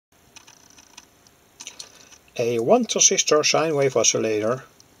A 1 transistor sine wave oscillator.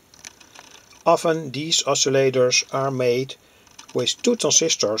 Often these oscillators are made with 2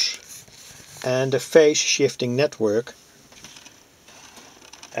 transistors and a phase shifting network.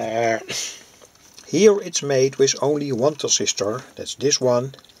 Here it's made with only 1 transistor, that's this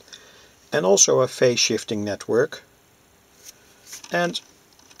one, and also a phase shifting network. And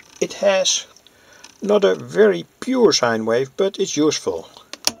it has not a very pure sine wave, but it's useful.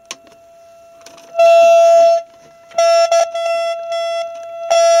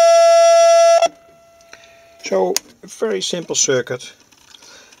 So, a very simple circuit,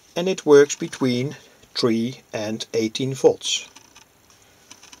 and it works between 3 and 18 volts.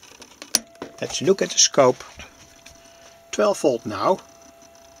 Let's look at the scope. 12 volt now.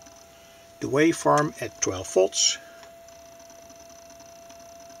 The waveform at 12 volts.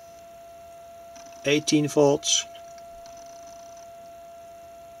 18 volts.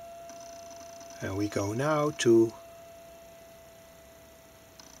 And we go now to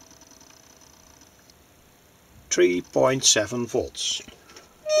 3.7 volts.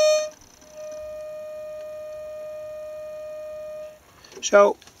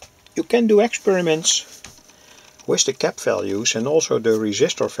 So you can do experiments with the cap values and also the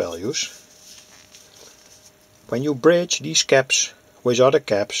resistor values. When you bridge these caps with other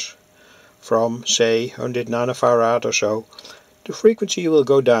caps from say 100 nanofarad or so, the frequency will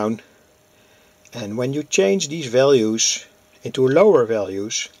go down, and when you change these values into lower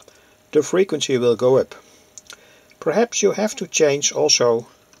values, the frequency will go up. Perhaps you have to change also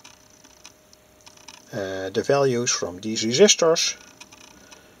the values from these resistors,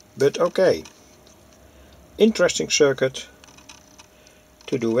 but okay. Interesting circuit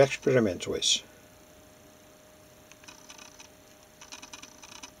to do experiments with.